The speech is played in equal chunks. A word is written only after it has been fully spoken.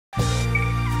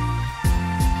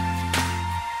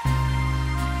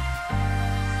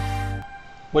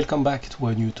Welcome back to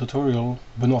a new tutorial,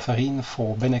 Benoît Farine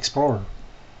for benExplorer.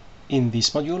 In this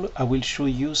module, I will show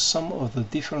you some of the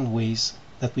different ways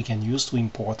that we can use to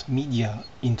import media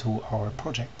into our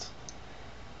project.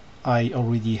 I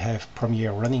already have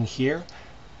Premiere running here.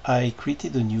 I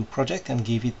created a new project and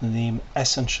gave it the name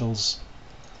Essentials,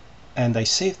 and I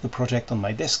saved the project on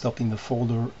my desktop in the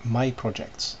folder My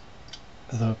Projects.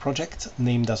 The project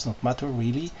name does not matter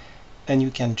really, and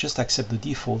you can just accept the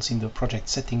defaults in the project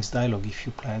settings dialog if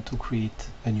you plan to create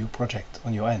a new project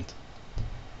on your end.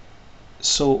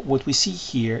 So what we see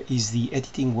here is the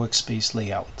editing workspace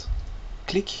layout.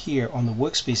 Click here on the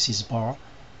workspaces bar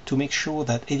to make sure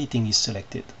that editing is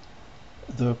selected.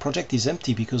 The project is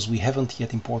empty because we haven't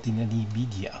yet imported any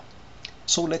media.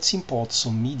 So let's import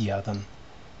some media then.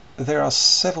 There are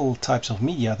several types of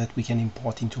media that we can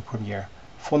import into Premiere.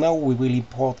 For now we will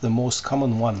import the most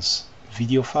common ones: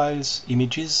 video files,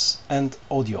 images, and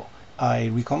audio. I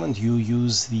recommend you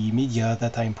use the media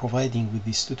that I'm providing with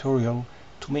this tutorial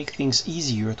to make things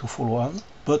easier to follow on,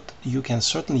 but you can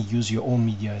certainly use your own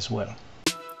media as well.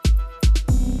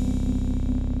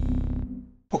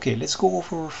 Okay, let's go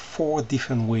over 4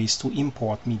 different ways to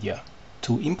import media.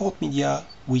 To import media,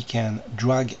 we can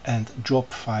drag and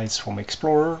drop files from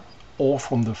Explorer or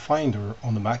from the Finder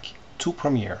on the Mac to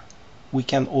Premiere. We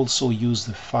can also use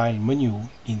the File menu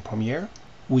in Premiere.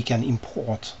 We can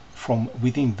import from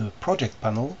within the Project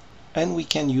panel, and we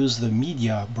can use the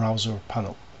Media Browser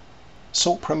panel.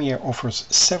 So Premiere offers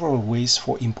several ways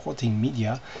for importing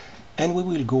media, and we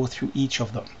will go through each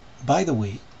of them. By the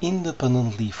way,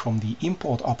 independently from the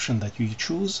import option that you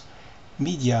choose,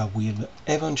 media will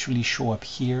eventually show up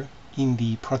here in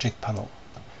the Project panel.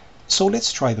 So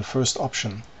let's try the first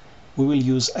option. We will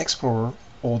use Explorer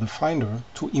or the Finder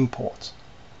to import.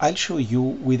 I'll show you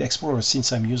with Explorer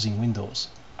since I'm using Windows.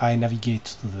 I navigate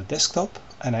to the desktop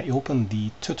and I open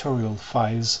the Tutorial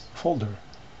Files folder.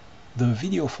 The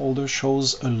video folder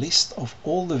shows a list of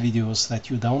all the videos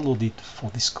that you downloaded for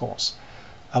this course.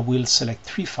 I will select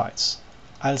 3 files.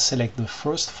 I'll select the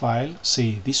first file,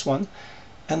 say this one,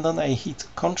 and then I hit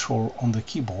Ctrl on the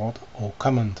keyboard or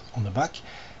Command on the back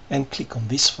and click on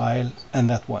this file and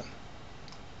that one.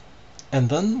 And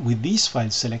then with these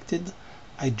files selected,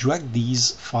 I drag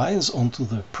these files onto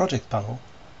the Project panel.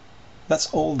 That's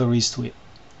all there is to it.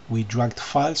 We dragged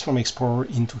files from Explorer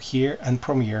into here and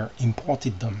Premiere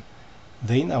imported them.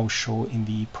 They now show in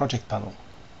the Project panel.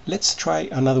 Let's try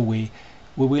another way.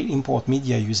 We will import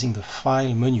media using the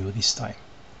File menu this time.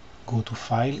 Go to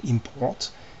File,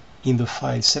 Import. In the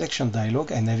File Selection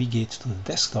dialog, I navigate to the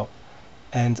desktop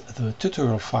and the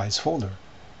Tutorial Files folder.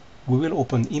 We will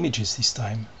open Images this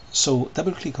time. So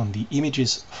double-click on the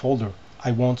Images folder.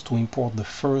 I want to import the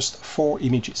first 4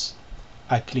 images.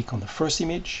 I click on the first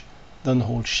image, then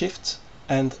hold Shift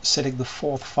and select the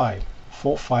 4th file.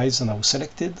 4 files are now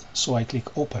selected, so I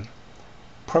click Open.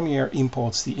 Premiere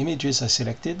imports the images I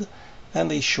selected and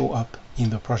they show up in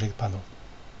the Project panel.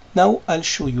 Now I'll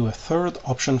show you a third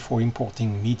option for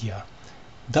importing media.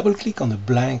 Double-click on the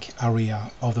blank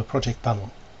area of the Project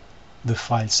panel. The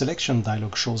File Selection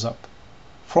dialog shows up.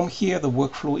 From here, the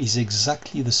workflow is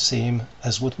exactly the same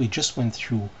as what we just went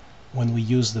through when we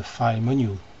used the File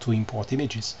menu to import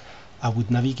images. I would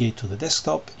navigate to the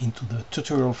desktop into the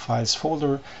Tutorial Files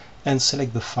folder and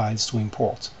select the files to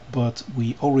import. But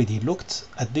we already looked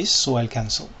at this, so I'll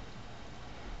cancel.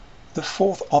 The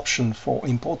 4th option for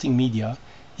importing media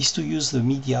is to use the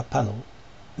Media panel.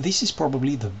 This is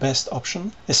probably the best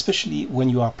option, especially when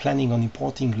you are planning on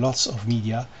importing lots of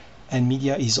media, and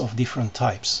media is of different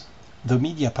types. The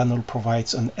Media panel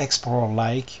provides an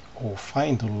Explorer-like, or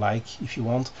Finder-like if you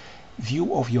want,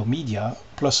 view of your media,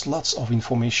 plus lots of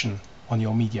information on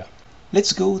your media.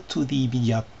 Let's go to the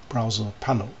Media Browser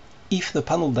panel. If the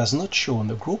panel does not show on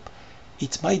the group,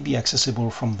 it might be accessible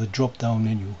from the drop-down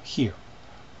menu here.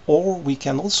 Or we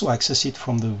can also access it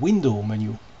from the Window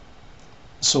menu.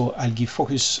 So I'll give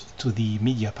focus to the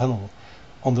Media panel.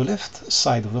 On the left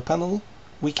side of the panel,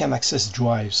 we can access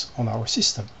drives on our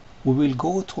system. We will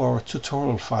go to our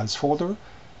Tutorial Files folder.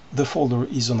 The folder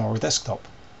is on our desktop.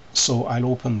 So I'll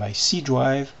open my C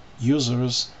drive,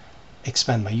 Users,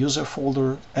 expand my User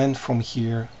folder, and from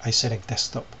here I select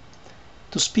Desktop.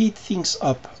 To speed things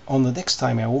up, on the next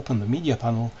time I open the Media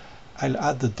panel, I'll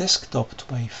add the desktop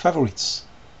to my favorites.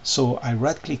 So I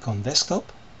right-click on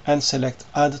Desktop and select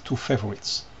Add to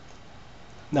Favorites.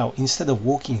 Now, instead of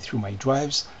walking through my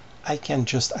drives, I can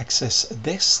just access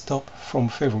Desktop from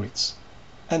Favorites.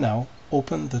 And now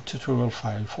open the Tutorial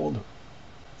File folder.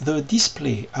 The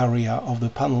display area of the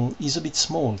panel is a bit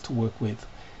small to work with.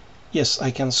 Yes,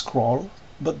 I can scroll,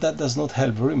 but that does not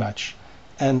help very much,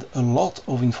 and a lot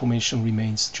of information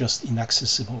remains just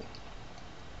inaccessible.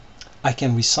 I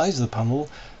can resize the panel,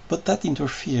 but that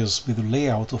interferes with the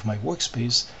layout of my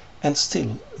workspace, and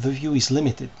still the view is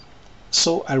limited.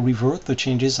 So I revert the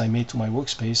changes I made to my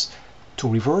workspace. To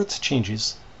revert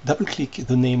changes, double-click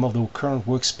the name of the current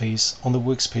workspace on the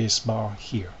workspace bar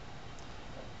here.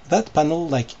 That panel,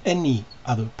 like any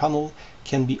other panel,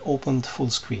 can be opened full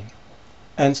screen.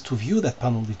 And to view that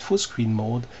panel in full screen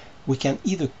mode, we can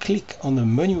either click on the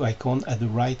menu icon at the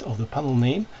right of the panel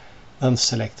name, then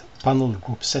select Panel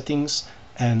Group Settings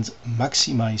and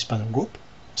Maximize Panel Group.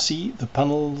 See, the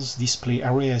panel's display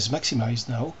area is maximized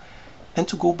now. And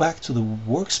to go back to the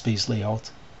workspace layout,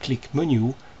 click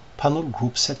Menu, Panel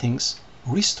Group Settings,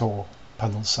 Restore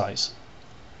Panel Size.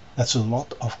 That's a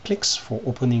lot of clicks for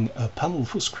opening a panel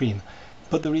full screen,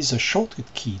 but there is a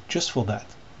shortcut key just for that,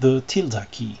 the tilde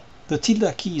key. The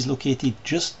tilde key is located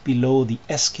just below the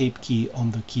Escape key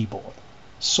on the keyboard.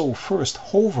 So first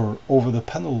hover over the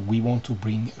panel we want to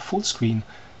bring full screen,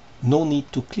 no need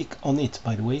to click on it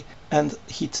by the way, and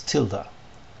hit tilde.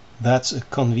 That's a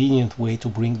convenient way to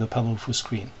bring the panel full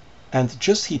screen. And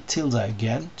just hit tilde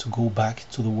again to go back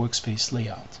to the workspace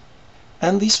layout.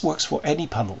 And this works for any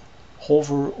panel.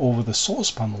 Hover over the source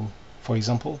panel, for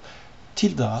example,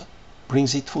 tilde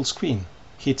brings it full screen.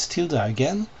 Hit tilde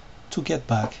again to get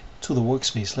back to the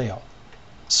workspace layout.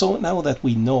 So now that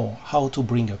we know how to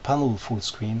bring a panel full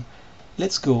screen,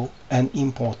 let's go and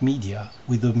import media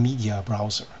with the media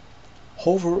browser.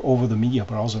 Hover over the media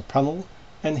browser panel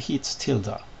and hit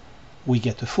tilde. We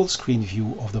get a full screen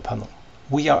view of the panel.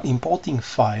 We are importing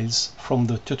files from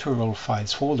the tutorial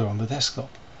files folder on the desktop.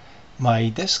 My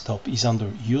desktop is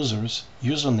under Users,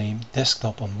 Username,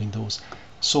 Desktop on Windows,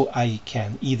 so I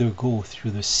can either go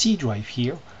through the C drive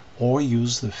here or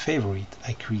use the favorite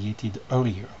I created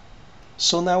earlier.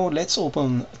 So now let's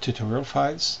open tutorial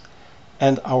files,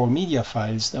 and our media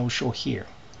files now show here.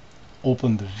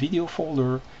 Open the video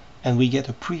folder and we get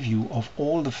a preview of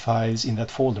all the files in that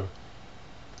folder.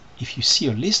 If you see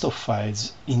a list of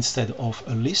files instead of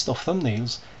a list of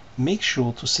thumbnails, make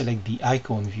sure to select the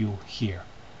icon view here.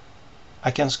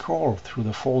 I can scroll through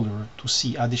the folder to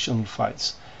see additional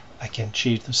files. I can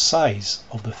change the size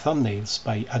of the thumbnails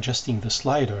by adjusting the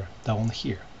slider down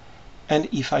here. And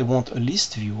if I want a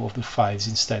list view of the files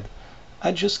instead,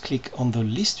 I just click on the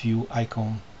list view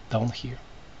icon down here.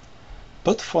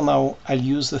 But for now, I'll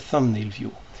use the thumbnail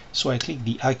view, so I click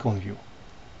the icon view.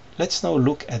 Let's now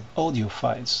look at audio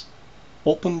files.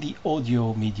 Open the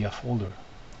audio media folder,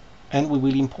 and we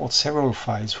will import several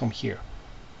files from here.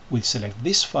 We'll select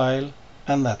this file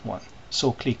and that one.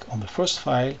 So click on the first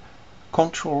file,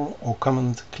 Control or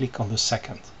Command click on the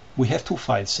second. We have two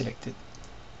files selected.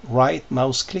 Right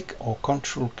mouse click or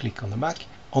Control click on the Mac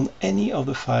on any of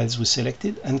the files we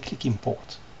selected and click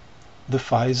Import. The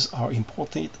files are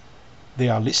imported. They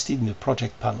are listed in the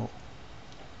project panel.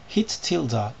 Hit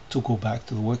tilde to go back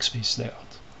to the workspace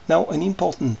layout. Now, an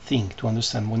important thing to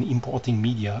understand when importing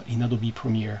media in Adobe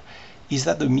Premiere is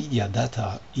that the media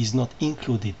data is not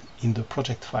included in the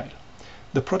project file.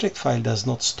 The project file does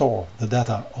not store the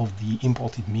data of the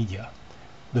imported media.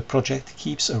 The project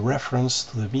keeps a reference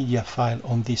to the media file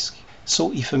on disk.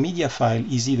 So if a media file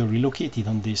is either relocated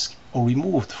on disk or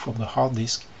removed from the hard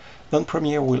disk, then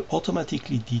Premiere will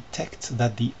automatically detect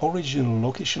that the original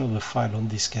location of the file on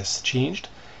disk has changed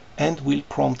and will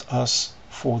prompt us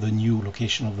for the new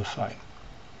location of the file.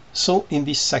 So in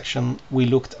this section, we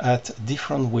looked at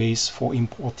different ways for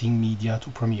importing media to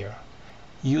Premiere.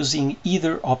 Using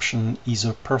either option is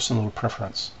a personal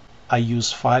preference. I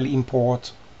use File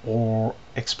Import or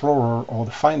Explorer or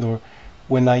the Finder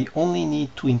when I only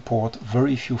need to import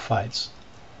very few files.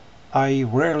 I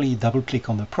rarely double-click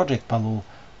on the project panel,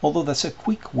 although that's a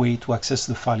quick way to access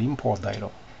the File Import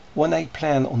dialog. When I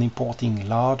plan on importing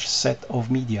large set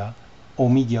of media or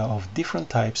media of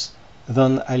different types,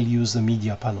 then I'll use the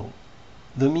Media panel.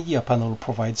 The Media panel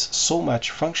provides so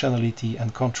much functionality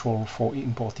and control for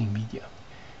importing media.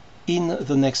 In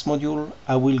the next module,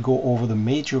 I will go over the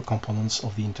major components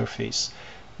of the interface.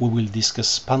 We will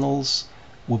discuss panels.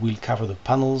 We will cover the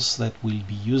panels that we'll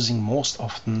be using most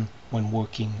often when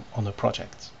working on a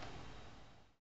project.